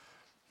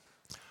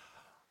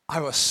I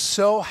was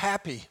so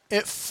happy.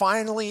 It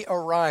finally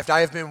arrived.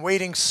 I have been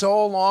waiting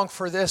so long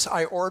for this.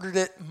 I ordered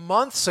it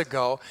months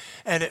ago,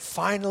 and it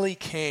finally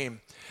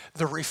came.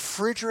 The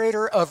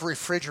refrigerator of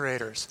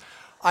refrigerators.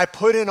 I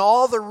put in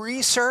all the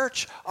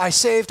research. I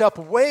saved up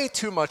way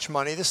too much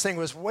money. This thing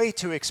was way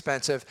too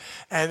expensive,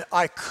 and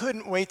I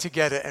couldn't wait to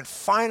get it. And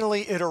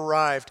finally it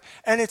arrived,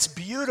 and it's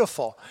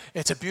beautiful.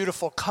 It's a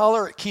beautiful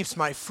color. It keeps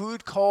my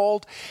food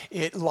cold.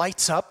 It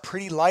lights up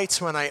pretty lights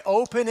when I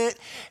open it,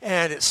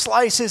 and it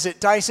slices, it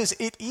dices.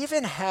 It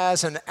even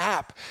has an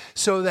app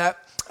so that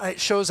it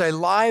shows a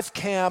live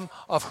cam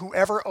of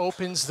whoever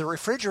opens the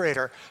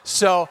refrigerator.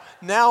 So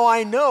now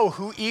I know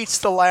who eats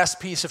the last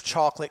piece of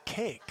chocolate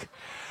cake.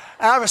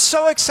 And I was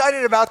so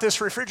excited about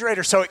this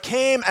refrigerator. So it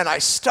came and I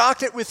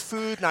stocked it with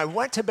food and I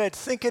went to bed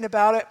thinking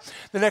about it.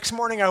 The next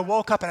morning I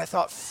woke up and I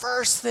thought,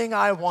 first thing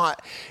I want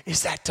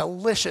is that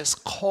delicious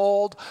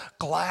cold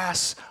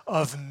glass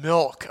of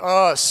milk.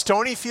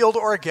 Stonyfield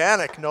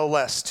Organic, no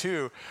less,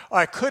 too.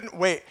 I couldn't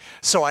wait.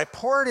 So I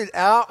poured it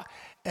out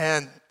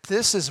and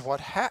this is what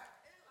happened.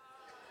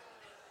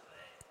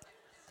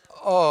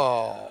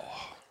 Oh,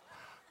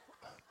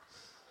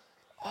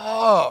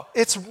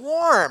 it's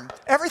warm.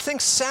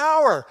 Everything's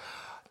sour.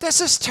 This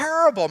is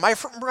terrible. My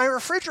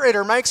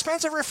refrigerator, my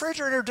expensive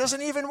refrigerator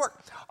doesn't even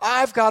work.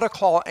 I've got to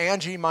call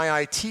Angie,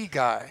 my IT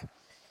guy.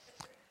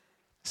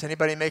 Is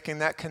anybody making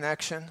that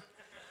connection?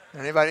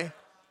 Anybody?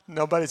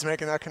 Nobody's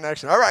making that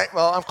connection. All right,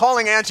 well, I'm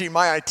calling Angie,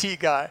 my IT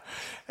guy.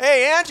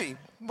 Hey, Angie,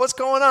 what's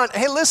going on?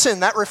 Hey, listen,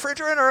 that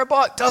refrigerator I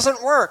bought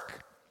doesn't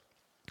work.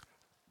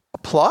 A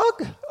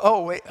plug?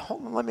 Oh, wait,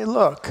 hold on, let me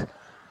look.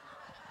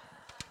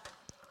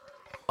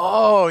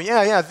 Oh,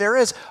 yeah, there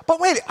is. But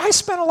wait, I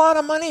spent a lot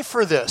of money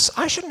for this.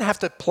 I shouldn't have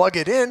to plug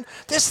it in.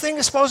 This thing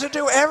is supposed to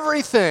do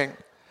everything.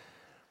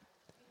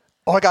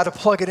 Oh, I got to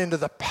plug it into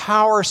the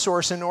power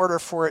source in order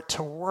for it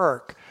to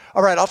work.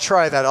 All right, I'll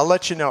try that. I'll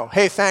let you know.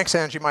 Hey, thanks,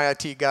 Angie, my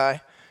IT guy.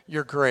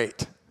 You're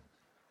great.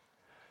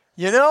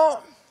 You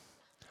know,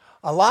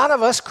 a lot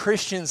of us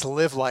Christians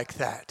live like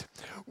that.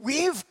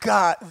 We've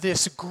got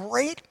this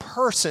great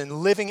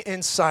person living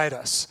inside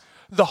us,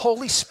 the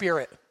Holy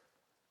Spirit.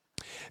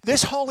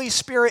 This Holy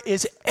Spirit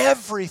is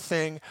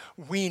everything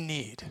we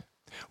need.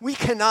 We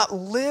cannot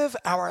live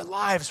our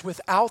lives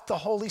without the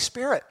Holy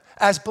Spirit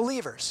as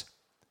believers.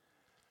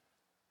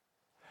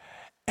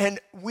 And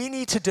we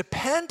need to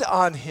depend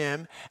on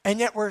him, and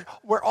yet we're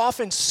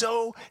often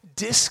so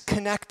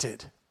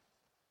disconnected.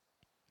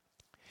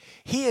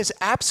 He is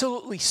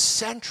absolutely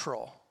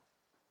central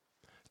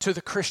to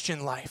the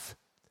Christian life.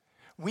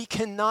 We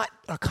cannot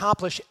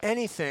accomplish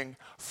anything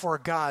for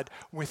God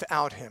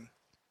without him.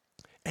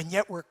 And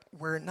yet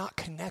we're not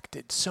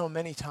connected so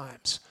many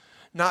times.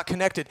 Not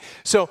connected.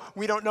 So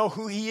we don't know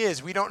who he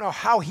is. We don't know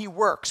how he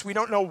works. We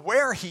don't know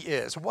where he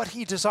is, what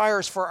he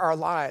desires for our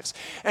lives.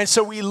 And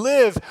so we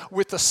live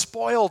with the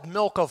spoiled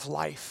milk of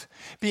life,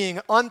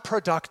 being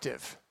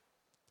unproductive,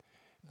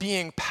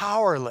 being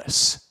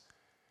powerless,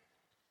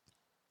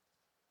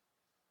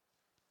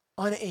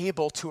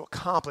 unable to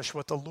accomplish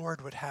what the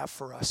Lord would have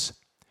for us.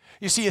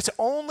 You see, it's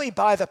only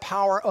by the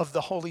power of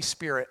the Holy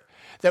Spirit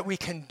that we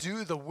can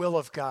do the will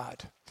of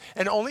God.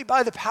 And only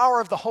by the power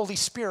of the Holy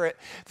Spirit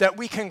that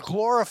we can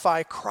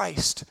glorify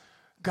Christ,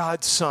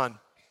 God's Son.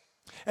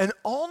 And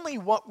only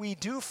what we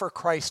do for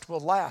Christ will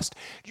last.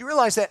 Do you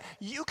realize that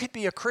you could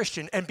be a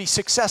Christian and be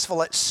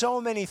successful at so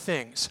many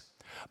things,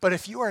 but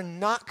if you are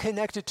not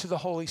connected to the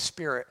Holy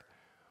Spirit,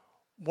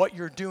 what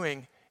you're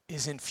doing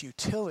is in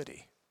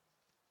futility.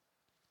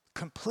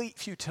 Complete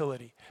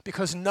futility.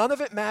 Because none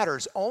of it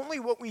matters. Only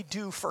what we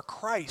do for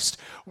Christ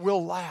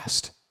will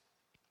last.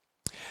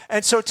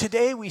 And so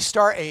today we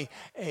start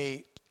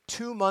a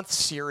 2-month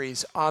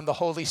series on the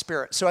Holy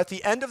Spirit. So at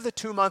the end of the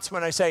 2 months,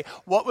 when I say,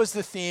 what was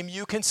the theme?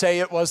 You can say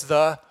it was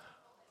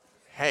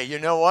hey, you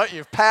know what?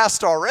 You've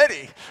passed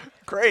already.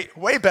 Great.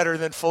 Way better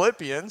than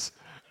Philippians.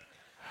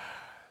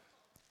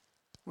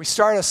 We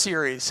start a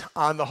series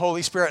on the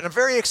Holy Spirit, and I'm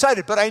very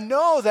excited, but I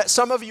know that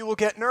some of you will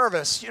get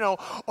nervous.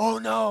 Oh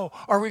no,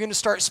 are we going to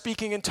start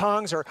speaking in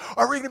tongues, or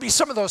are we going to be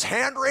some of those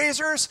hand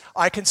raisers?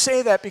 I can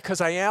say that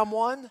because I am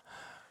one,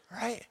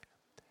 right?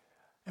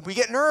 And we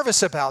get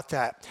nervous about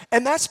that.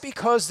 And that's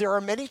because there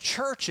are many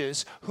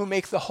churches who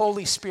make the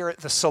Holy Spirit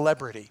the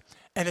celebrity.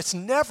 And it's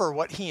never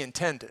what he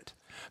intended.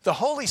 The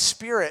Holy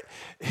Spirit,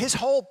 his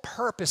whole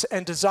purpose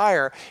and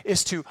desire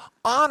is to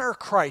honor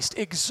Christ,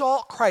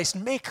 exalt Christ,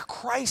 make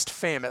Christ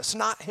famous,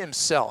 not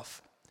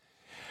himself.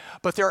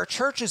 But there are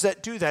churches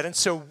that do that, and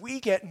so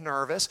we get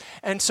nervous.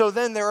 And so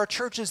then there are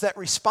churches that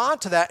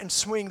respond to that and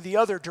swing the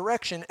other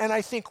direction. And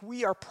I think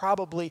we are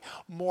probably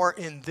more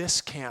in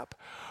this camp.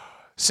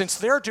 Since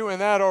they're doing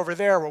that over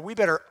there, well, we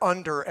better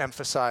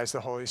underemphasize the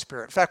Holy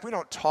Spirit. In fact, we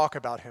don't talk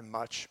about him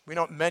much. We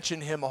don't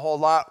mention him a whole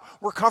lot.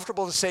 We're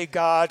comfortable to say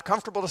God,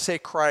 comfortable to say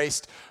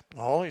Christ.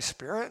 The Holy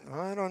Spirit?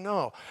 I don't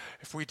know.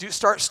 If we do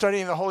start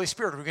studying the Holy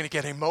Spirit, are we going to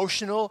get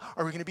emotional?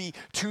 Are we going to be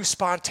too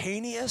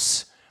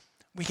spontaneous?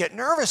 We get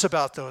nervous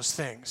about those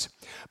things.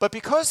 But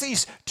because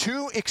these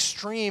two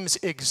extremes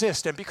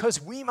exist, and because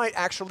we might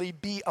actually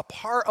be a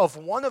part of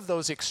one of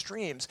those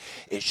extremes,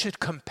 it should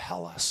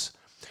compel us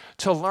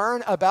to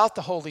learn about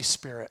the Holy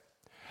Spirit,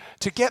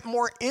 to get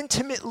more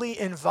intimately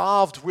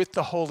involved with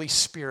the Holy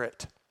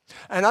Spirit.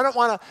 And I don't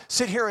want to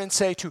sit here and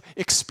say to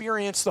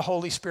experience the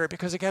Holy Spirit,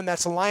 because again,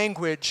 that's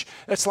language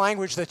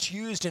that's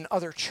used in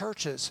other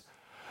churches.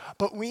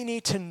 But we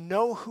need to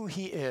know who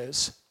he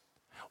is,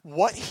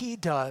 what he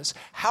does,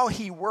 how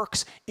he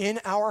works in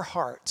our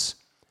hearts,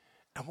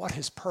 and what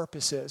his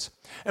purpose is.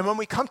 And when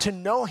we come to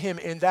know him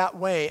in that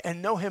way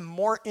and know him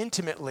more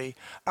intimately,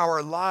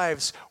 our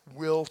lives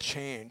will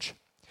change.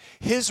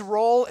 His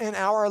role in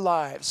our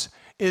lives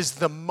is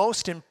the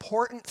most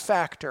important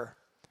factor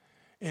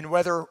in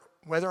whether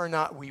or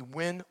not we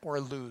win or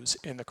lose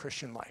in the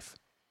Christian life.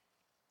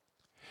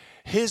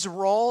 His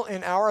role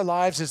in our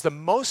lives is the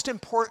most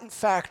important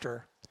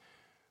factor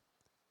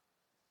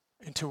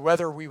into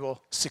whether we will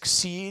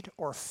succeed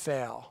or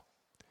fail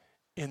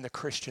in the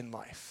Christian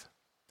life.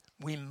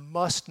 We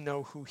must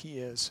know who he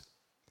is.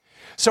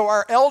 So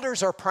our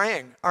elders are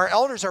praying. Our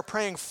elders are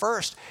praying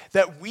first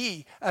that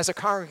we as a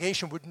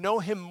congregation would know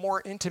him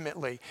more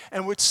intimately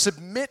and would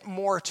submit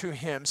more to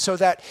him so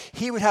that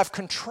he would have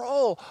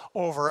control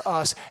over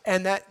us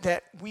and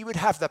that we would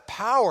have the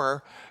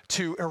power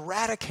to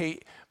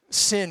eradicate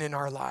sin in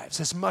our lives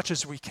as much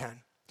as we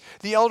can.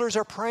 The elders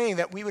are praying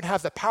that we would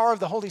have the power of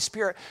the Holy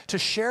Spirit to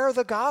share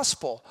the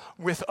gospel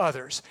with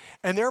others.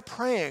 And they're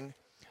praying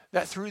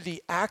that through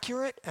the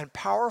accurate and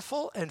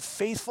powerful and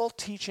faithful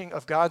teaching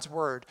of God's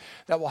word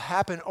that will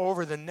happen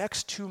over the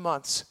next 2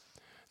 months,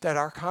 that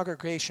our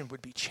congregation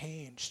would be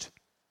changed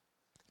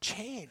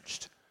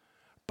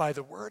by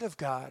the word of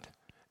God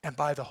and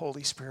by the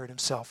Holy Spirit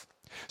himself.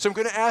 So I'm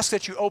going to ask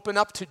that you open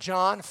up to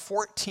John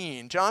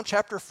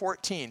chapter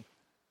 14.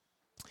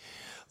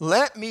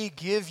 Let me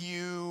give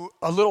you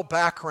a little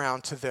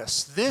background to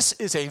this. This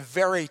is a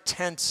very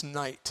tense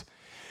night.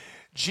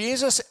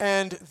 Jesus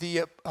and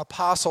the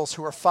apostles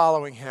who are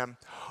following him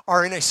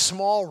are in a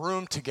small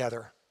room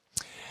together.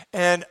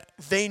 And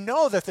they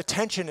know that the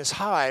tension is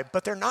high,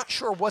 but they're not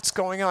sure what's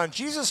going on.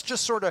 Jesus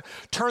just sort of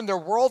turned their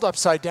world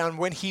upside down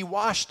when he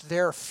washed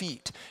their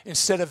feet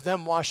instead of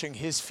them washing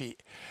his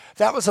feet.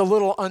 That was a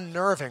little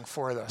unnerving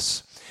for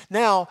us.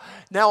 Now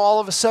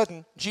all of a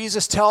sudden,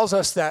 Jesus tells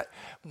us that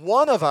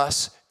one of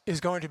us is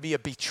going to be a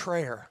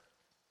betrayer.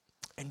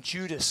 And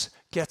Judas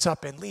gets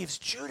up and leaves.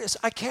 Judas,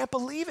 I can't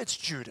believe it's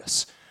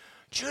Judas.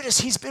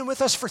 Judas, he's been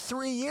with us for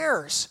 3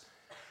 years.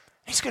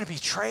 He's going to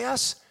betray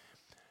us.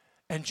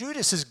 And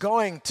Judas is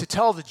going to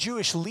tell the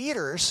Jewish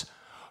leaders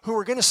who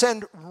are going to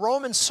send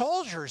Roman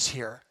soldiers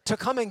here to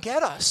come and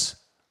get us.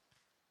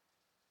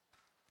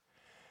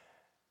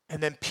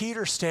 And then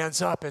Peter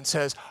stands up and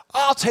says,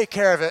 I'll take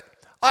care of it.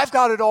 I've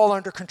got it all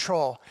under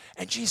control.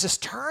 And Jesus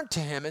turned to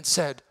him and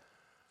said,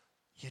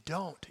 you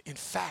don't. In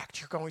fact,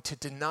 you're going to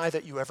deny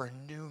that you ever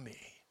knew me.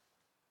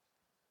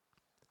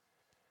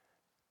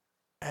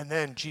 And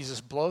then Jesus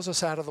blows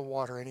us out of the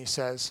water and he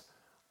says,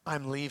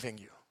 I'm leaving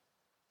you.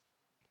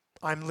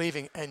 I'm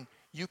leaving and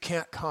you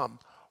can't come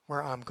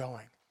where I'm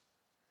going.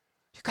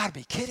 You got to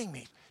be kidding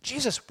me.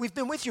 Jesus, we've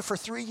been with you for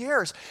 3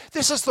 years.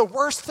 This is the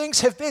worst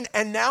things have been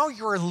and now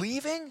you're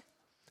leaving?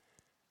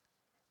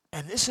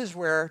 And this is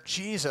where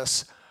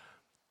Jesus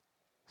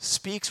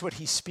speaks what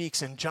he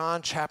speaks in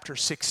John chapter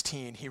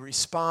 16. He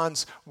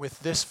responds with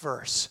this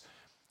verse.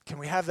 Can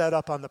we have that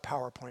up on the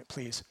PowerPoint,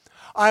 please?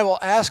 I will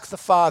ask the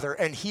Father,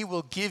 and he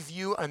will give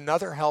you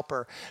another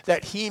helper,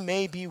 that he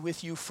may be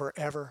with you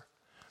forever.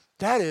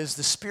 That is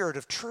the Spirit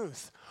of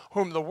truth,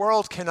 whom the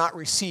world cannot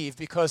receive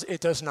because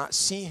it does not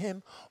see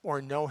him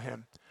or know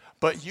him.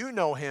 But you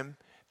know him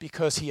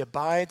because he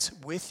abides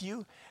with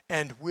you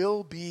and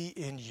will be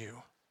in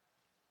you.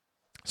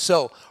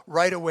 So,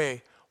 right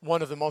away,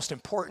 one of the most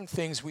important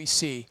things we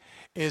see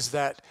is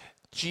that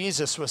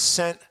Jesus was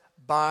sent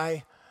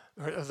by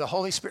the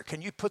Holy Spirit.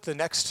 Can you put the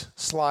next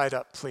slide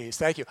up, please?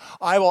 Thank you.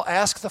 I will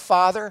ask the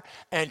Father,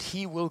 and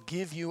he will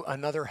give you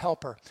another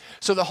helper.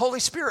 So the Holy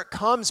Spirit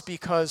comes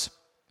because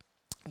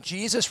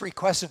Jesus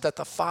requested that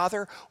the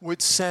Father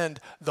would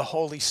send the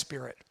Holy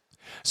Spirit.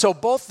 So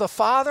both the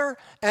Father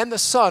and the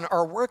Son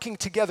are working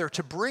together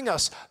to bring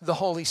us the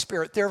Holy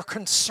Spirit. They're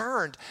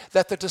concerned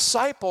that the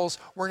disciples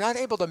were not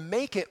able to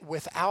make it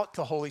without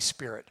the Holy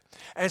Spirit.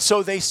 And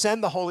so they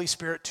send the Holy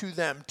Spirit to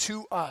them,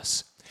 to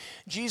us.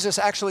 Jesus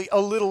actually a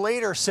little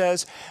later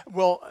says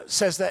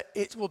that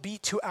it will be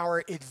to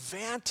our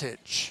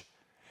advantage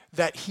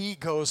that he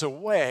goes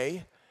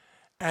away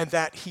and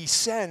that he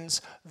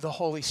sends the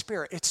Holy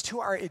Spirit. It's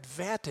to our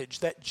advantage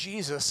that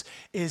Jesus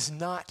is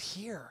not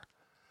here.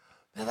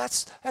 Now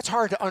that's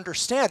hard to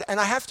understand. And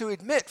I have to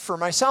admit for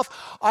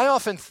myself, I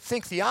often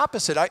think the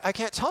opposite. I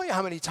can't tell you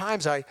how many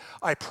times I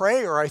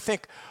pray or I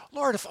think,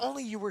 Lord, if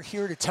only you were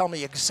here to tell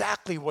me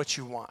exactly what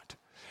you want.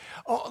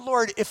 Oh,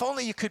 Lord, if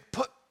only you could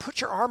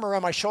put your arm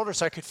around my shoulder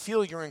so I could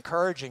feel you're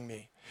encouraging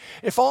me.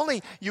 If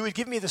only you would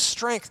give me the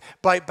strength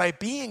by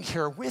being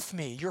here with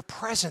me, your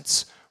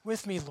presence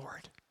with me,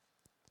 Lord.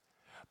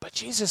 But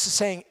Jesus is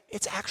saying,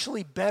 it's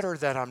actually better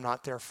that I'm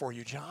not there for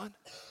you, John.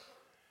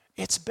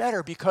 It's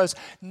better because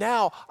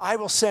now I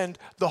will send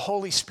the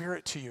Holy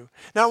Spirit to you.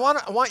 Now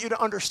I want you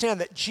to understand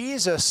that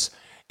Jesus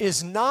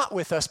is not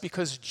with us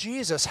because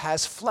Jesus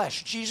has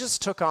flesh. Jesus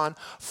took on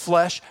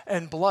flesh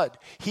and blood.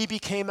 He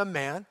became a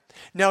man.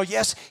 Now,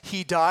 yes,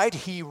 he died,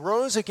 he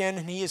rose again,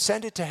 and he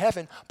ascended to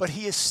heaven, but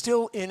he is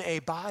still in a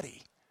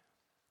body.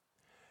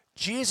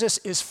 Jesus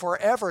is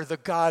forever the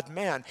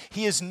God-man.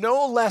 He has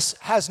no less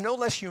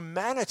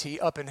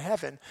humanity up in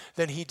heaven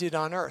than he did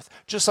on earth.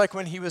 Just like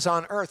when he was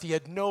on earth, he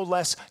had no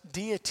less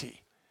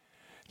deity.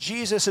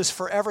 Jesus is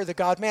forever the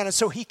God-man, and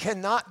so he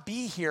cannot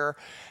be here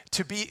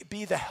to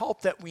be the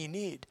help that we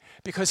need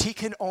because he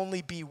can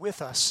only be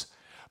with us.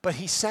 But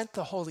he sent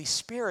the Holy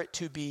Spirit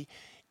to be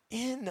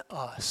in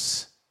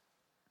us.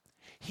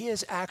 He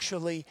is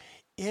actually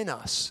in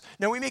us.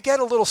 Now, we may get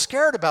a little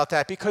scared about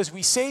that because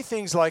we say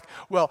things like,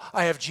 well,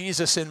 I have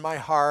Jesus in my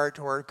heart,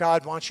 or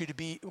God wants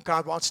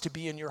to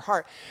be in your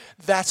heart.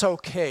 That's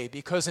okay,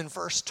 because in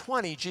verse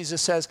 20,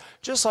 Jesus says,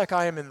 just like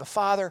I am in the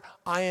Father,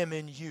 I am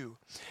in you.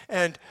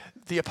 And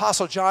the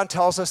Apostle John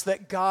tells us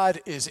that God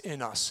is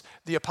in us.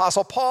 The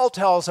Apostle Paul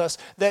tells us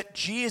that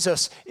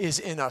Jesus is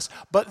in us.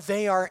 But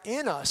they are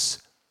in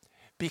us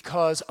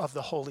because of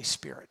the Holy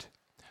Spirit.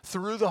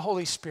 Through the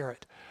Holy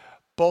Spirit,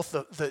 both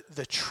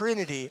the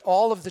Trinity,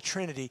 all of the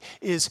Trinity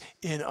is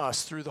in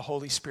us through the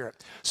Holy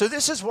Spirit. So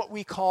this is what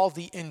we call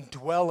the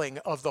indwelling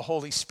of the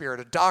Holy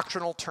Spirit, a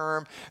doctrinal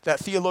term that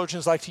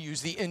theologians like to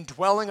use, the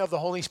indwelling of the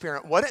Holy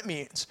Spirit. What it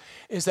means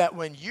is that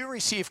when you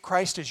receive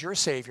Christ as your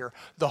Savior,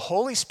 the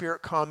Holy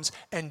Spirit comes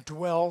and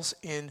dwells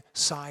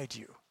inside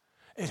you.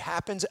 It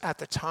happens at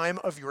the time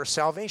of your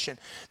salvation.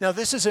 Now,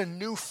 this is a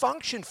new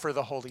function for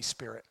the Holy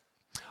Spirit.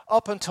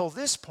 Up until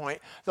this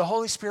point, the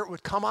Holy Spirit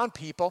would come on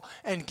people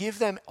and give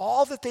them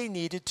all that they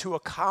needed to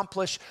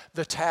accomplish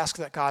the task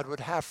that God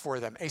would have for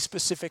them, a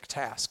specific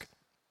task.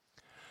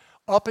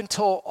 Up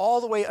until,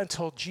 all the way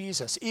until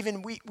Jesus.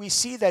 Even we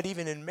see that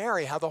even in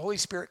Mary, how the Holy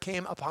Spirit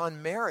came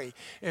upon Mary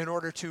in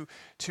order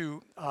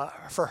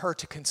for her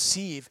to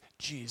conceive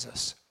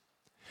Jesus.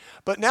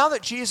 But now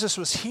that Jesus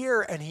was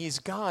here and he's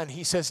gone,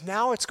 he says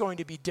now it's going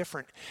to be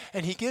different.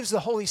 And he gives the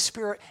Holy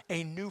Spirit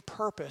a new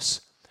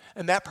purpose.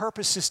 And that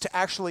purpose is to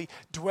actually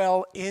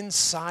dwell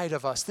inside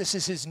of us. This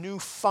is his new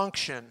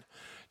function,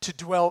 to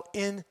dwell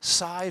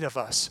inside of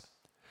us.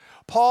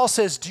 Paul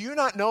says, do you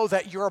not know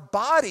that your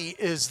body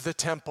is the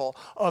temple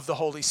of the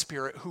Holy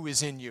Spirit who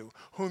is in you,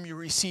 whom you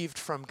received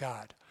from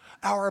God?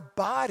 Our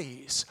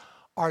bodies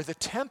are the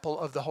temple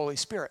of the Holy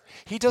Spirit.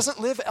 He doesn't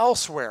live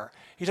elsewhere.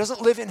 He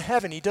doesn't live in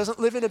heaven. He doesn't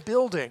live in a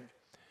building.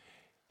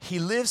 He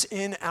lives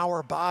in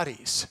our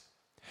bodies.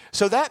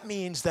 So that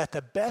means that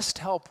the best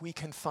help we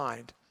can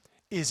find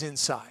is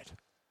inside.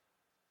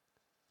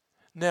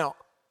 Now,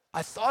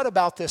 I thought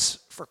about this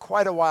for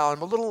quite a while.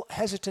 I'm a little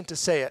hesitant to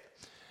say it,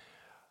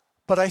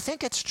 but I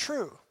think it's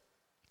true.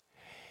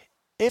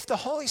 If the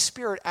Holy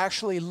Spirit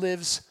actually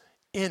lives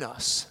in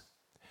us,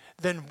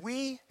 then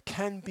we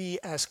can be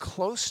as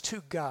close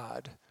to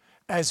God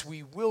as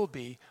we will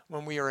be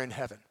when we are in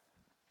heaven.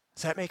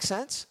 Does that make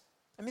sense?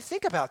 I mean,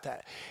 think about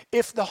that.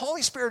 If the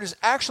Holy Spirit is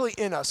actually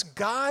in us,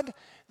 God,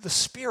 the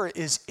Spirit,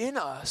 is in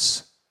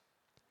us,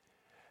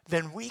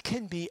 then we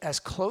can be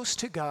as close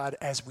to God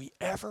as we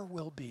ever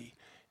will be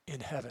in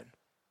heaven.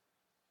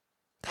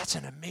 That's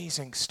an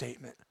amazing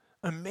statement,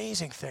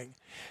 amazing thing.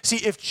 See,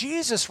 if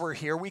Jesus were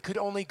here, we could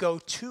only go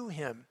to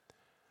him.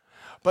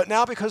 But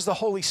now because the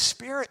Holy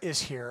Spirit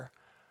is here,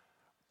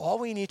 all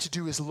we need to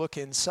do is look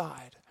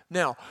inside.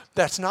 Now,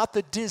 that's not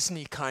the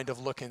Disney kind of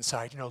look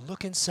inside.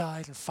 Look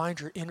inside and find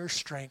your inner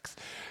strength.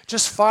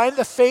 Just find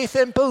the faith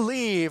and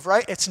believe,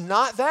 right? It's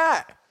not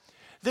that.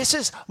 This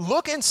is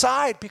look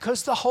inside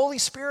because the Holy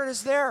Spirit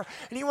is there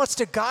and he wants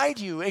to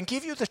guide you and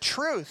give you the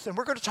truth. And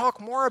we're going to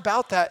talk more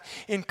about that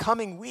in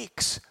coming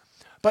weeks.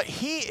 But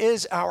he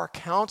is our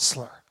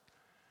counselor.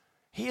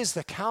 He is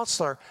the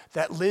counselor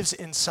that lives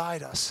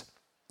inside us.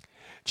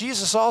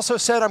 Jesus also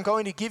said, I'm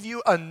going to give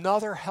you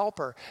another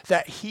helper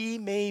that he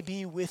may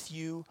be with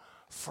you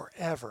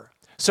forever.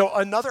 So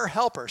another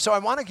helper. So I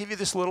want to give you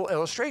this little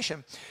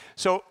illustration.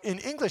 So in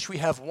English, we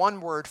have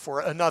one word for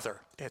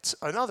another. It's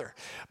another.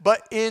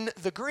 But in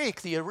the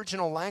Greek, the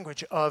original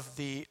language of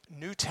the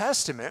New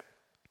Testament,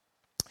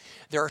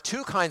 there are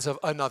two kinds of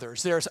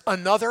anothers. There's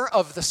another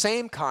of the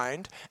same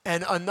kind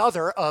and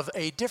another of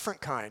a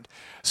different kind.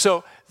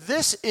 So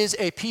this is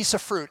a piece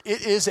of fruit.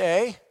 It is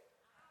a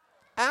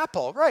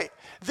apple, right?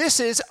 This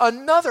is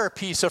another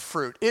piece of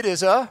fruit. It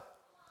is a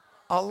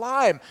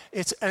lime.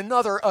 It's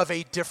another of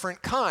a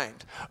different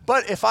kind.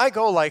 But if I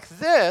go like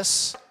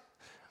this,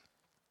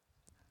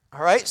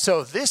 all right,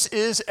 so this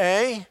is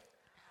a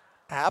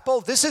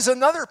apple. This is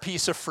another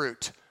piece of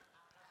fruit,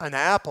 an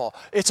apple.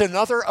 It's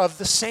another of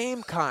the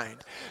same kind.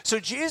 So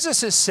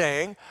Jesus is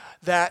saying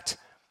that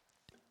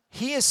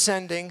he is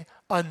sending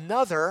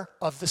another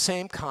of the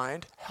same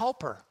kind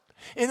helper.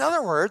 In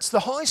other words,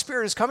 the Holy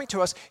Spirit is coming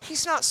to us.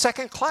 He's not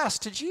second class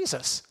to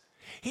Jesus.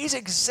 He's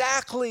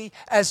exactly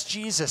as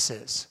Jesus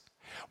is.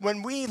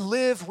 When we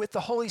live with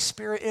the Holy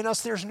Spirit in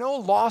us, there's no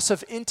loss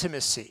of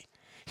intimacy.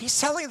 He's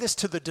telling this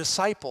to the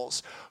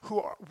disciples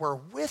who were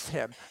with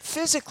him,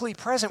 physically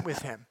present with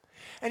him.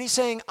 And he's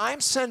saying,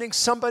 I'm sending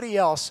somebody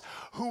else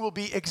who will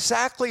be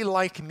exactly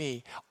like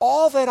me.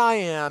 All that I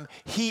am,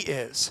 he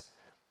is.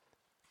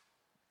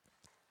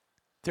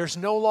 There's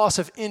no loss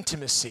of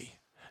intimacy,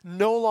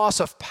 no loss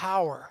of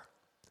power,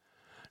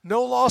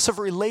 no loss of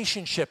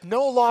relationship,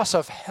 no loss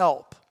of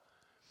help.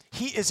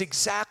 He is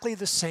exactly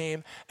the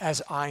same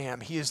as I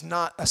am. He is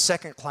not a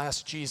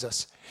second-class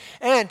Jesus.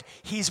 And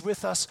he's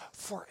with us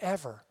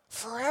forever,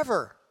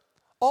 forever,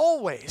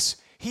 always.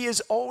 He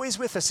is always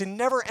with us and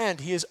never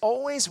end. He is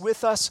always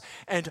with us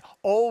and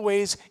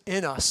always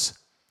in us.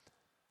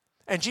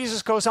 And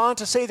Jesus goes on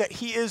to say that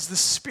he is the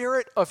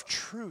Spirit of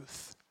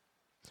truth.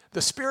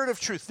 The Spirit of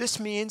truth. This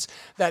means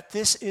that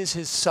this is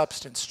his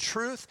substance.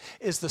 Truth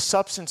is the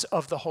substance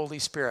of the Holy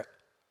Spirit.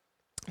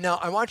 Now,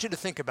 I want you to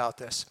think about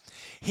this.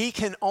 He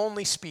can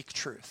only speak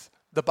truth.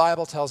 The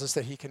Bible tells us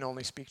that he can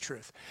only speak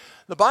truth.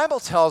 The Bible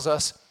tells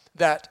us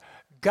that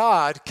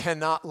God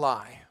cannot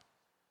lie.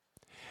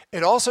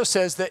 It also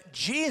says that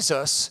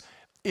Jesus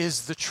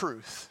is the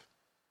truth.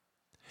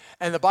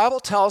 And the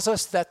Bible tells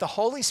us that the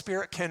Holy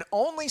Spirit can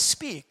only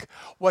speak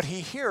what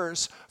he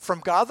hears from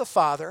God the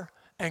Father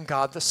and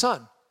God the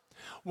Son.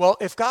 Well,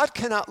 if God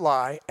cannot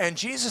lie and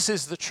Jesus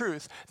is the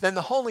truth, then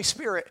the Holy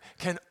Spirit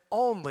can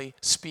only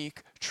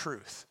speak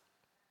truth.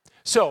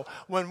 So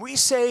when we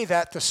say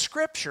that the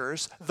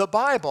scriptures, the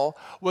Bible,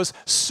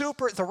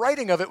 the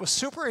writing of it was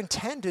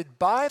superintended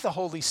by the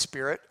Holy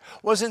Spirit,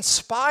 was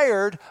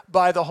inspired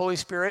by the Holy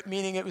Spirit,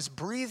 meaning it was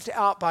breathed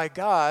out by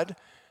God,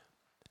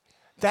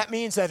 that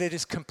means that it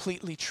is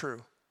completely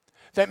true.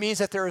 That means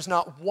that there is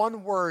not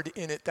one word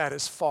in it that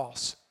is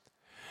false.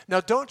 Now,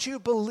 don't you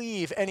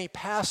believe any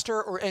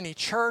pastor or any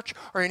church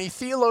or any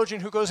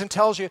theologian who goes and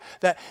tells you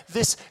that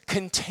this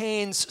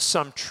contains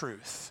some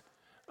truth.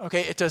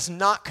 Okay, it does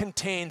not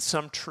contain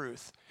some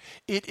truth.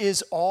 It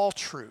is all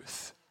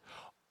truth.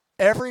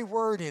 Every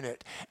word in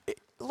it.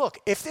 Look,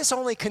 if this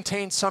only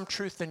contains some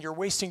truth, then you're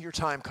wasting your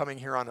time coming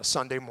here on a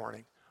Sunday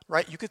morning,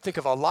 right? You could think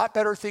of a lot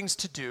better things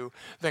to do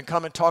than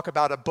come and talk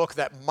about a book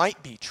that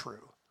might be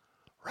true,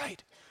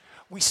 right?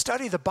 We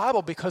study the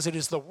Bible because it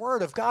is the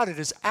Word of God. It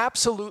is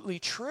absolutely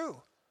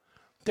true.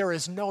 There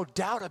is no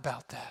doubt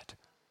about that.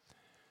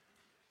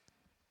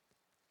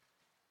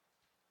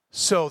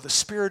 So the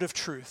Spirit of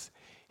truth,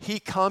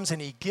 he comes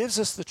and he gives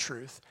us the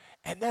truth.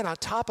 And then on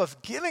top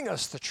of giving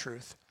us the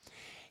truth,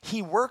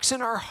 he works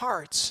in our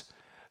hearts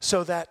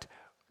so that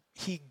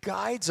he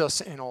guides us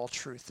in all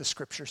truth, the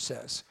Scripture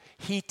says.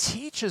 He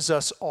teaches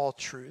us all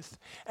truth,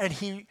 and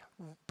he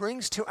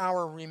brings to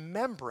our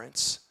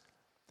remembrance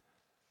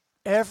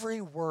every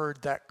word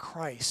that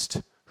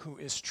Christ, who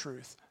is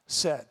truth,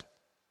 said.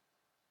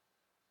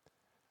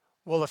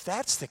 Well, if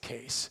that's the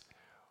case,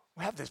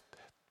 we have this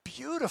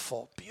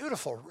beautiful,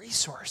 beautiful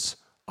resource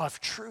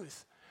of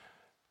truth.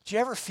 Do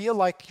you ever feel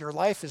like your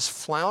life is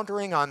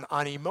floundering on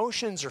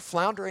emotions or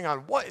floundering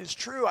on what is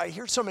true? I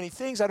hear so many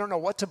things, I don't know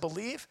what to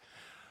believe.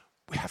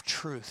 We have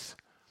truth.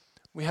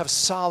 We have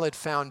solid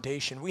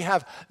foundation. We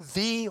have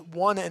the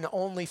one and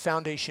only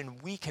foundation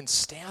we can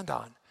stand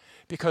on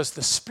because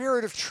the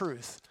Spirit of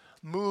truth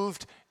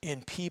moved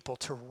in people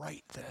to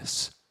write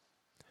this.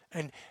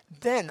 And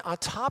then on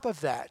top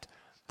of that,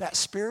 that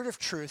Spirit of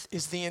truth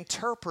is the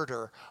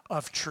interpreter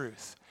of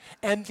truth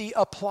and the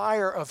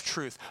applier of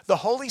truth. The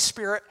Holy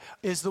Spirit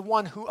is the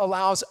one who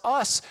allows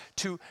us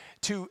to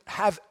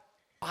have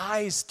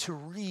eyes to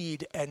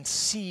read and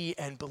see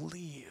and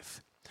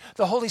believe.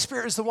 The Holy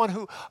Spirit is the one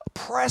who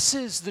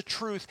presses the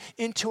truth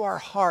into our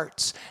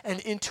hearts and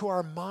into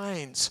our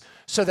minds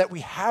so that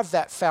we have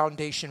that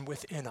foundation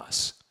within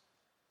us.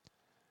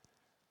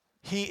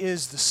 He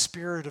is the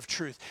Spirit of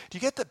truth. Do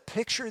you get the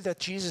picture that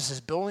Jesus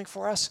is building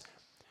for us?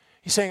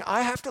 He's saying,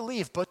 I have to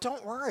leave, but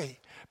don't worry,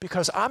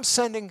 because I'm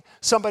sending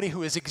somebody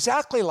who is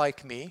exactly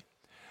like me,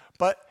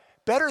 but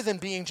better than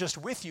being just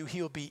with you,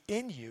 he'll be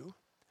in you.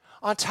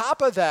 On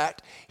top of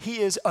that, he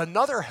is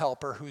another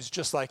helper who's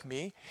just like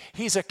me.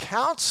 He's a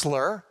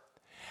counselor,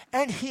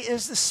 and he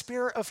is the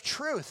Spirit of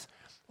truth.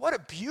 What a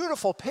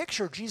beautiful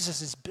picture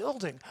Jesus is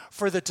building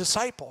for the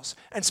disciples,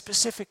 and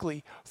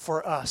specifically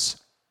for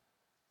us.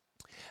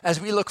 As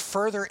we look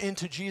further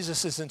into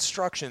Jesus'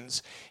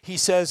 instructions, he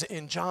says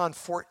in John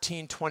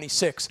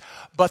 14:26,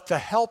 but the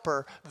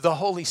Helper, the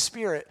Holy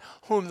Spirit,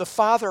 whom the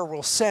Father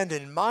will send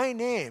in my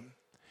name,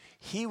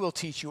 he will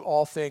teach you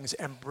all things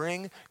and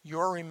bring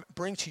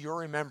to your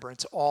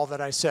remembrance all that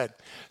I said.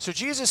 So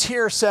Jesus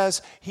here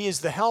says he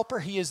is the Helper,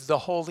 he is the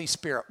Holy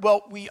Spirit.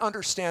 Well, we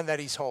understand that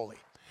he's holy.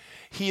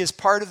 He is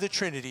part of the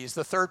Trinity. He's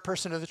the third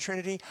person of the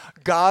Trinity.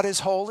 God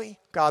is holy.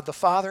 God the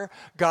Father,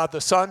 God the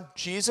Son,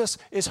 Jesus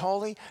is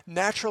holy.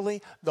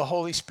 Naturally, the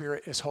Holy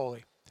Spirit is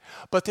holy.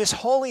 But this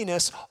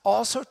holiness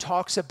also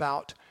talks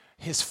about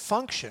his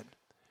function,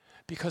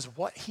 because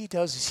what he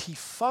does is he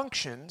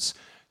functions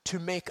to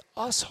make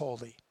us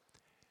holy.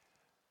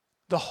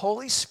 The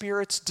Holy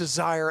Spirit's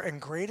desire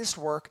and greatest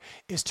work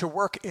is to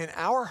work in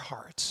our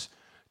hearts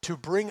to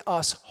bring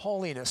us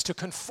holiness, to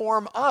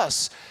conform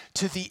us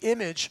to the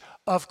image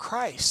of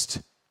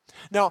Christ.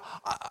 Now,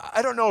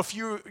 I don't know if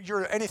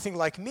you're anything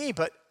like me,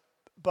 but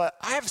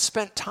I have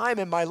spent time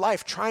in my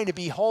life trying to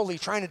be holy,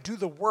 trying to do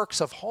the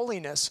works of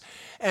holiness,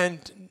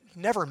 and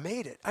never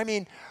made it. I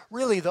mean,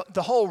 really,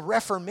 the whole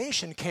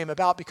Reformation came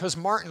about because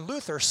Martin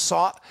Luther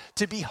sought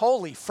to be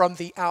holy from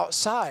the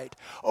outside.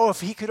 Oh,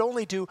 if he could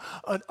only do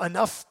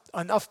enough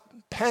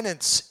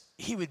penance,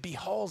 he would be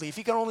holy. If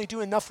he could only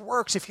do enough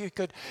works, if he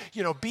could,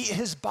 beat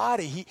his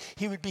body,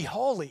 he would be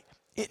holy.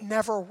 It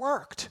never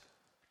worked.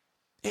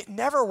 It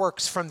never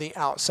works from the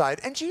outside.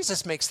 And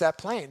Jesus makes that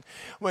plain.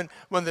 When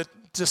the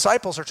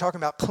disciples are talking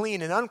about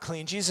clean and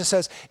unclean, Jesus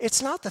says,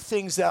 it's not the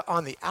things that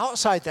on the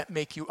outside that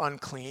make you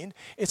unclean.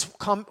 It's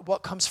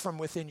what comes from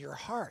within your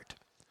heart.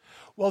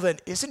 Well, then,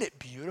 isn't it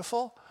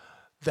beautiful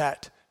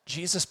that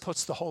Jesus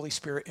puts the Holy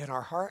Spirit in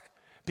our heart?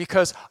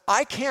 Because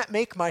I can't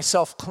make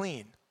myself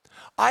clean.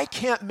 I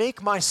can't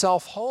make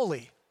myself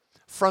holy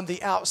from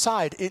the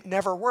outside. It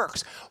never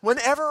works.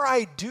 Whenever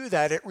I do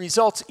that, it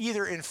results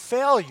either in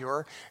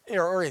failure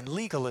or in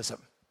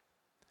legalism.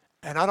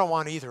 And I don't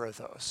want either of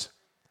those.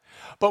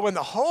 But when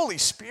the Holy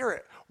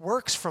Spirit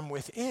works from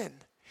within,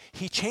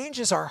 he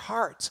changes our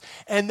hearts.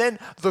 And then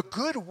the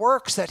good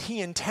works that he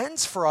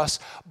intends for us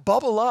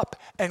bubble up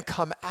and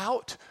come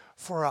out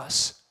for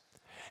us.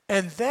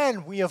 And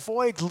then we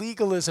avoid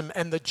legalism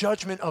and the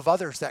judgment of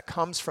others that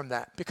comes from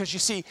that. Because you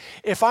see,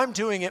 if I'm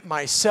doing it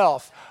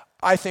myself,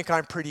 I think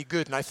I'm pretty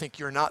good and I think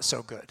you're not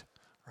so good,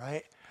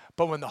 right?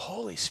 But when the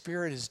Holy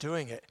Spirit is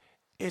doing it,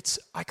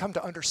 I come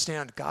to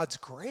understand God's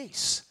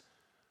grace.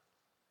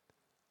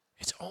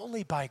 It's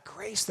only by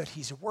grace that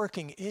he's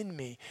working in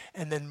me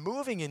and then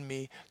moving in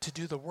me to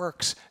do the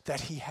works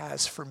that he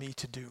has for me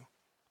to do.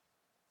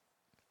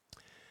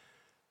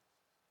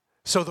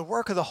 So the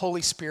work of the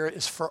Holy Spirit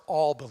is for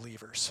all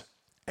believers,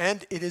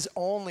 and it is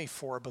only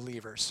for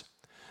believers.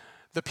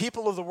 The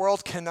people of the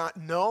world cannot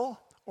know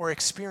or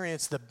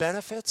experience the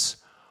benefits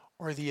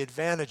or the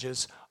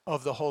advantages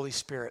of the Holy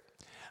Spirit.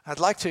 I'd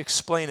like to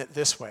explain it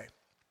this way.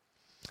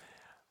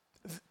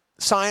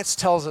 Science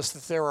tells us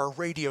that there are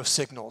radio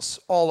signals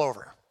all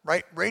over,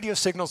 right? Radio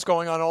signals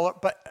going on all over,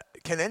 but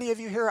can any of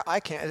you hear it?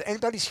 I can't. Is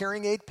anybody's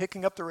hearing aid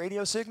picking up the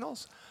radio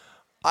signals?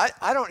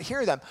 I don't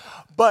hear them.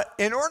 But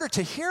in order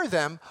to hear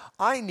them,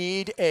 I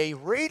need a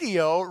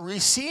radio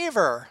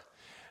receiver.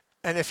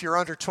 And if you're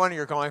under 20,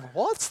 you're going,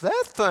 what's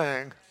that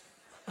thing?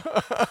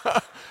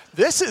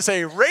 This is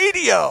a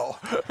radio.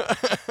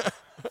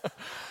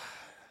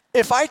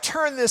 If I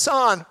turn this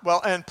on,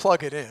 and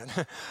plug it in.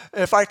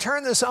 If I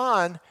turn this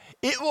on,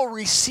 it will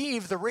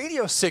receive the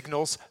radio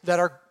signals that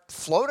are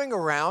floating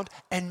around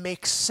and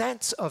make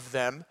sense of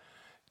them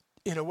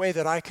in a way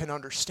that I can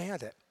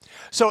understand it.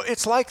 So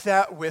it's like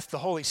that with the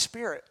Holy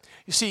Spirit.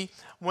 You see,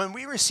 when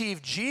we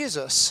receive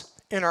Jesus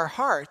in our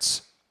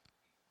hearts,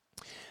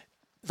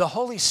 the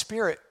Holy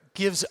Spirit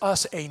gives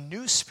us a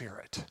new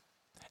spirit,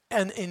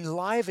 an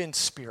enlivened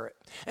spirit.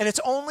 And it's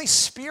only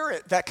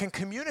spirit that can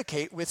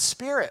communicate with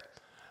spirit.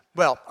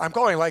 Well, I'm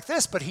going like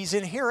this, but he's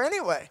in here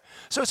anyway.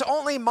 So it's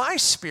only my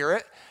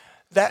spirit,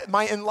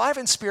 my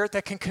enlivened spirit,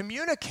 that can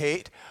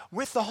communicate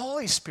with the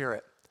Holy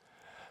Spirit.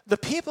 The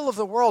people of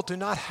the world do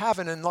not have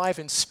an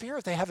enlivened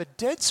spirit. They have a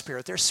dead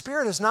spirit. Their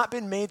spirit has not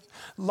been made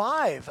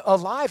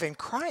alive in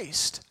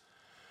Christ.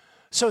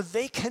 So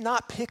they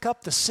cannot pick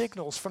up the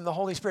signals from the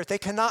Holy Spirit. They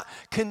cannot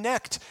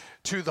connect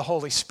to the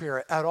Holy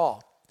Spirit at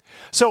all.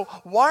 So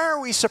why are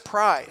we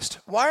surprised?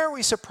 Why are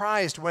we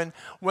surprised when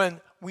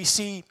we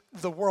see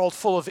the world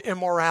full of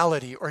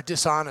immorality or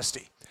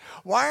dishonesty?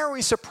 Why are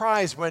we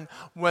surprised when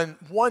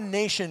one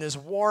nation is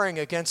warring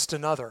against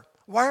another?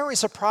 Why are we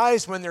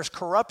surprised when there's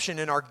corruption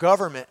in our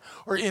government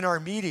or in our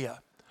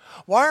media?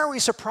 Why are we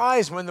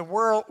surprised when the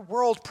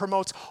world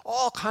promotes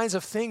all kinds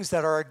of things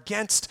that are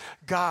against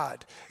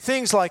God?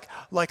 Things like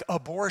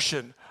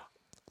abortion,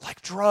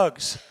 like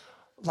drugs,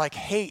 like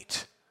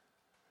hate.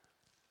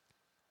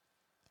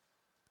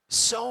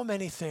 So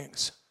many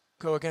things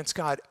go against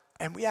God,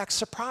 and we act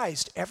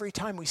surprised every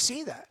time we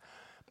see that.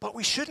 But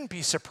we shouldn't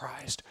be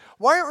surprised.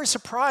 Why aren't we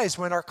surprised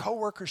when our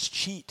coworkers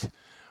cheat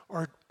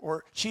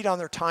or cheat on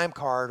their time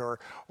card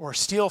or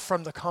steal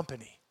from the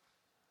company?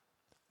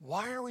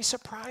 Why are we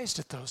surprised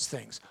at those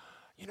things?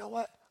 You know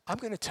what? I'm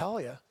going to tell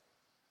you,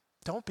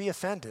 don't be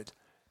offended.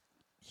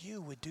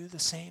 You would do the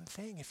same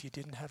thing if you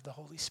didn't have the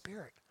Holy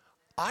Spirit.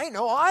 I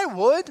know I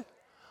would.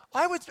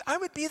 I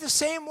would be the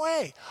same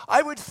way.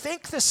 I would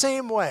think the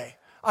same way.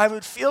 I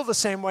would feel the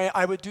same way.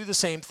 I would do the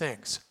same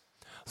things.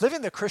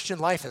 Living the Christian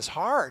life is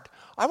hard.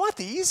 I want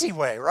the easy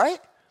way, right?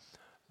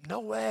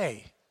 No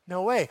way.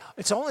 No way.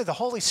 It's only the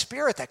Holy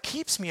Spirit that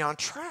keeps me on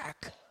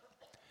track.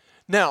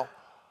 Now,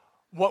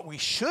 what we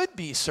should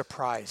be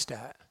surprised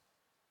at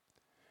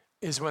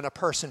is when a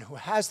person who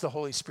has the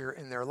Holy Spirit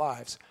in their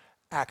lives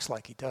acts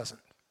like he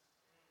doesn't.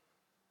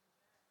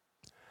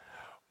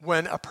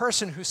 When a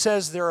person who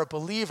says they're a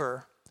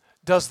believer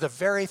does the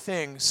very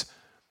things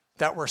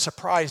that we're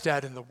surprised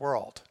at in the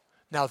world.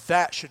 Now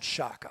that should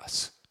shock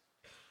us.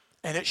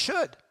 And it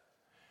should.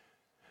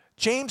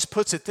 James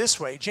puts it this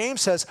way.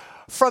 James says,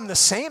 from the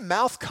same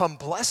mouth come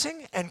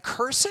blessing and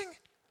cursing.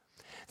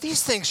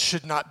 These things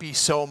should not be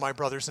so, my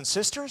brothers and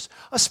sisters.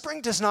 A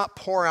spring does not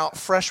pour out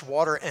fresh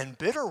water and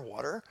bitter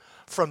water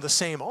from the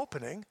same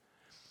opening.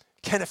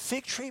 Can a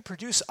fig tree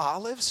produce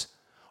olives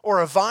or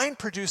a vine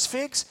produce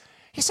figs?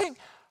 He's saying,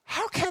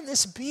 how can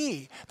this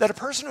be that a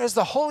person who has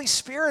the Holy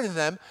Spirit in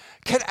them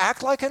can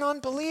act like an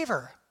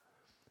unbeliever?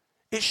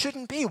 It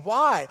shouldn't be.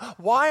 Why?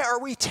 Why are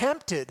we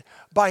tempted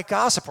by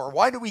gossip? Or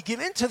why do we give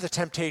in to the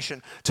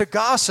temptation to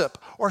gossip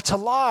or to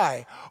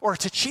lie or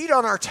to cheat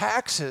on our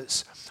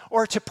taxes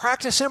or to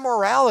practice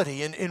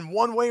immorality in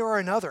one way or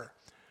another?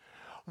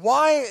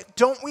 Why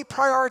don't we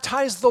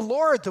prioritize the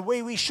Lord the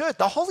way we should?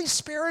 The Holy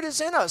Spirit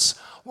is in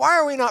us. Why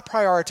are we not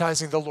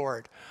prioritizing the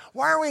Lord?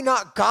 Why are we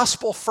not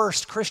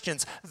gospel-first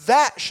Christians?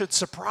 That should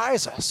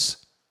surprise us.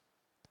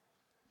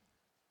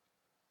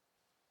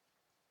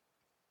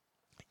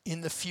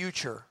 In the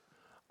future,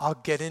 I'll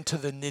get into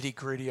the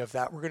nitty-gritty of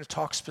that. We're going to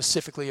talk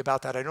specifically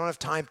about that. I don't have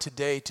time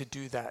today to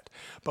do that,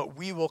 but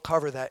we will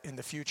cover that in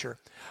the future.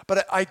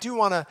 But I do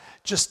want to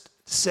just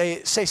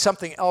say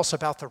something else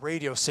about the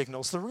radio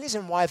signals. The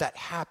reason why that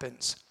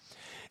happens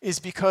is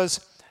because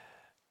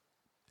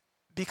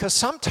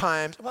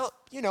sometimes, well,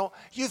 you know,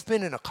 you've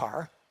been in a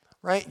car,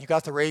 right? You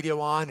got the radio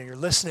on and you're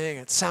listening,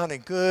 it's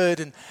sounding good,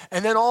 and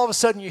then all of a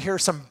sudden you hear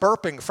some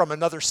burping from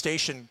another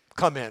station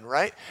come in,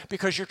 right?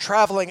 Because you're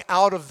traveling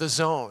out of the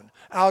zone,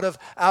 out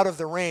of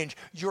the range.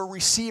 Your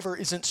receiver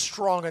isn't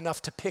strong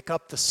enough to pick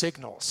up the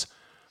signals.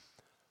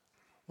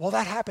 Well,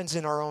 that happens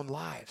in our own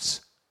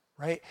lives,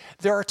 right?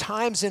 There are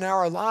times in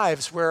our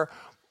lives where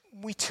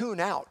we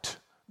tune out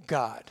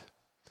God.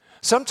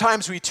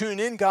 Sometimes we tune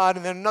in God,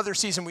 and then another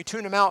season we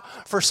tune him out.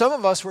 For some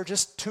of us, we're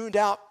just tuned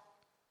out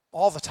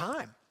all the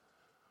time.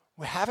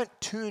 We haven't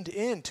tuned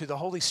in to the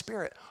Holy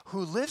Spirit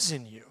who lives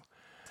in you.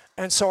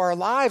 And so our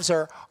lives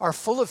are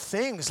full of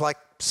things like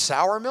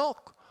sour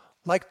milk,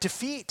 like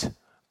defeat,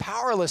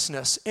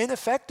 powerlessness,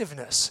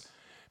 ineffectiveness,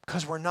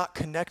 because we're not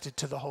connected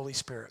to the Holy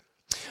Spirit.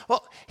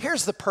 Well,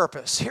 here's the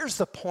purpose. Here's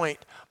the point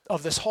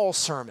of this whole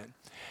sermon,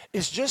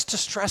 is just to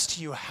stress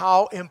to you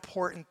how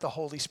important the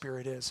Holy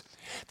Spirit is,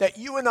 that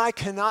you and I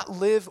cannot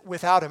live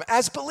without him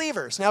as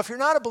believers. Now, if you're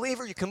not a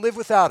believer, you can live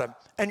without him,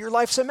 and your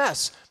life's a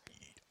mess.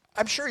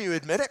 I'm sure you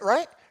admit it,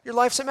 right? Your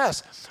life's a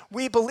mess.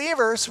 We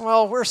believers,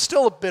 well, we're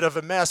still a bit of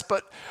a mess,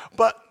 but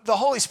the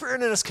Holy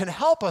Spirit in us can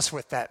help us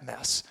with that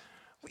mess.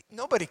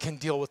 Nobody can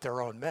deal with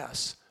their own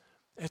mess.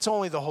 It's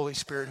only the Holy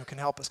Spirit who can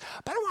help us.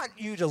 But I want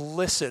you to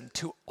listen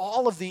to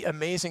all of the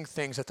amazing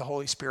things that the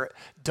Holy Spirit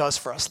does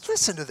for us.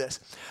 Listen to this.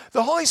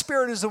 The Holy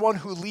Spirit is the one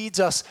who leads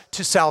us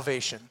to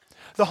salvation.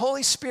 The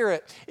Holy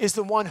Spirit is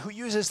the one who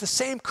uses the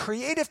same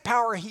creative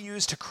power he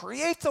used to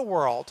create the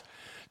world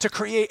to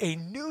create a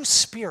new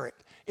spirit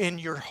in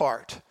your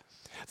heart.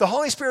 The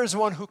Holy Spirit is the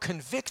one who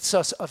convicts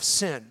us of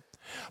sin,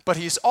 but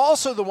he's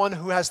also the one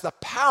who has the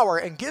power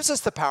and gives us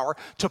the power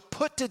to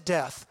put to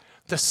death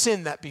the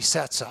sin that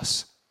besets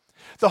us.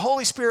 The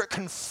Holy Spirit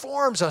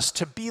conforms us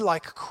to be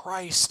like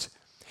Christ.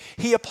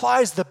 He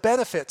applies the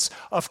benefits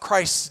of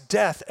Christ's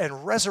death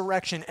and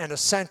resurrection and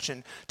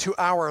ascension to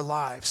our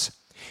lives.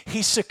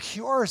 He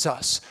secures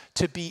us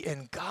to be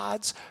in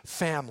God's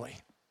family.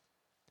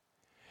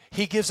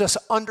 He gives us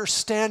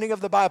understanding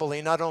of the Bible.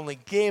 He not only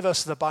gave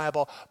us the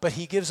Bible, but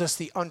he gives us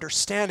the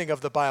understanding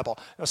of the Bible.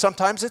 Now,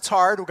 sometimes it's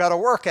hard. We've got to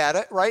work at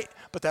it, right?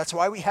 But that's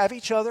why we have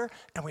each other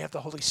and we have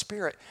the Holy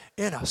Spirit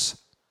in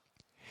us.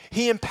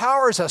 He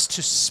empowers us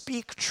to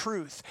speak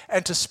truth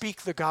and to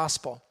speak the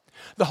gospel.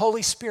 The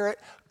Holy Spirit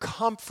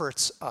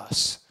comforts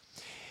us.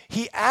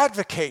 He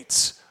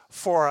advocates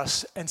for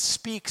us and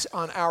speaks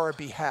on our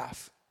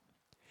behalf.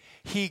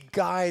 He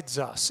guides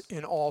us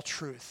in all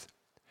truth.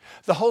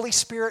 The Holy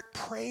Spirit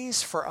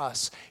prays for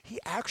us. He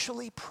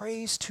actually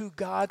prays to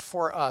God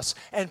for us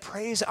and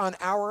prays on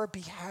our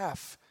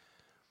behalf.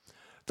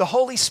 The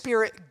Holy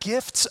Spirit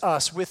gifts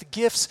us with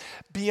gifts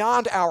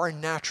beyond our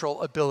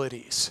natural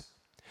abilities.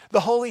 The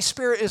Holy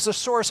Spirit is the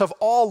source of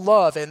all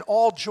love and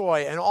all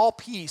joy and all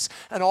peace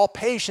and all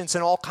patience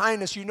and all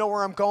kindness. You know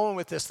where I'm going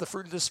with this, the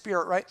fruit of the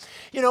Spirit, right?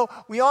 You know,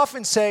 we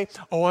often say,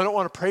 oh, I don't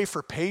want to pray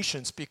for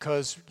patience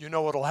because you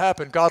know what'll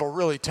happen. God will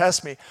really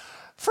test me.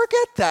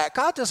 Forget that.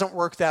 God doesn't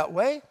work that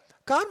way.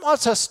 God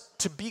wants us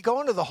to be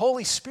going to the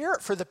Holy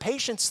Spirit for the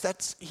patience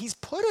that he's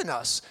put in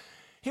us.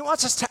 He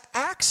wants us to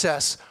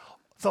access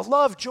the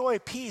love, joy,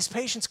 peace,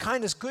 patience,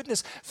 kindness,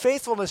 goodness,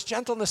 faithfulness,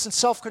 gentleness, and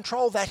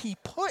self-control that he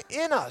put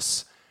in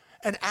us,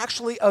 and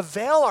actually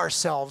avail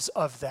ourselves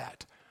of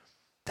that.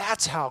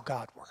 That's how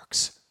God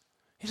works.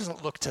 He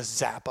doesn't look to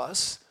zap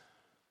us.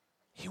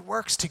 He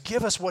works to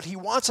give us what he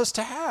wants us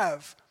to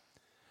have.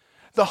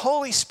 The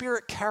Holy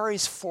Spirit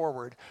carries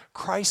forward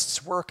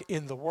Christ's work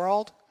in the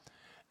world,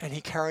 and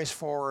he carries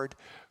forward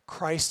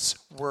Christ's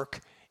work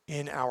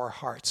in our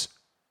hearts.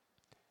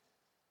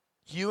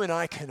 You and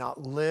I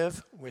cannot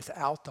live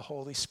without the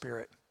Holy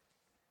Spirit.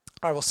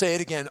 I will say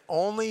it again,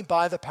 only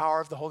by the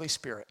power of the Holy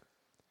Spirit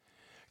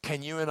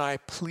can you and I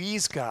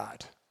please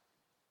God.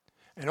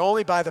 And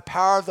only by the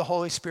power of the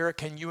Holy Spirit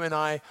can you and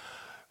I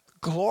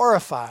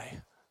glorify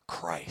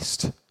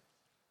Christ.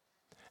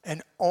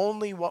 And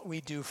only what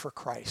we do for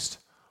Christ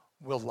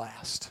will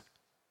last.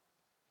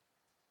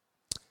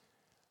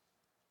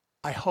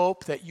 I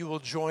hope that you will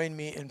join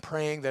me in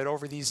praying that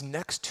over these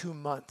next 2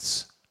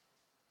 months,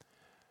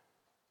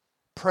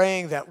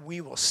 praying that we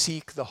will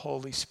seek the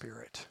Holy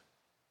Spirit.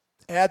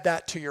 Add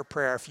that to your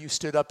prayer. If you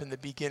stood up in the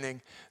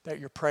beginning that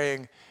you're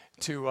praying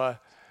to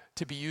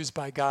be used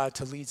by God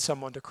to lead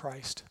someone to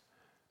Christ,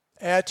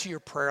 add to your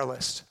prayer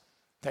list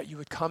that you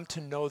would come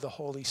to know the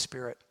Holy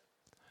Spirit.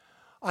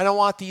 I don't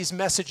want these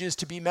messages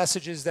to be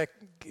messages that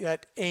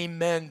get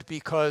amen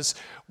because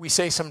we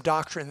say some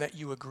doctrine that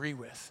you agree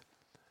with.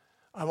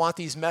 I want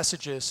these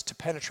messages to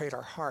penetrate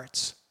our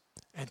hearts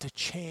and to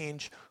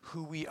change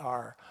who we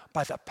are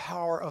by the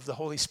power of the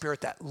Holy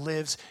Spirit that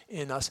lives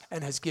in us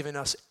and has given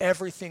us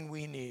everything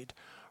we need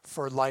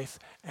for life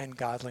and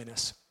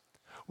godliness.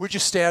 Would you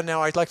stand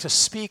now? I'd like to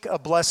speak a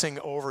blessing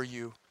over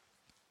you.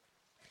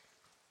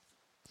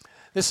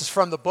 This is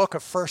from the book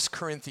of 1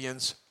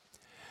 Corinthians.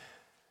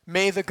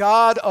 May the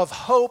God of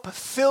hope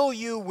fill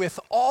you with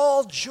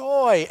all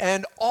joy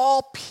and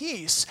all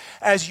peace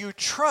as you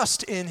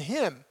trust in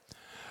him,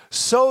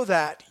 so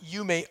that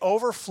you may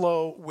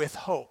overflow with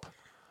hope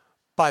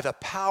by the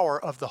power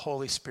of the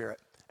Holy Spirit.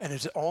 And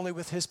it's only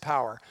with his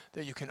power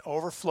that you can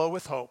overflow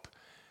with hope,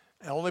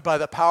 and only by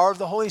the power of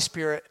the Holy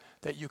Spirit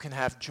that you can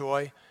have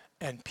joy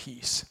and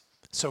peace.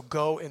 So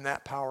go in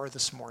that power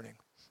this morning.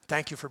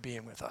 Thank you for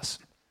being with us.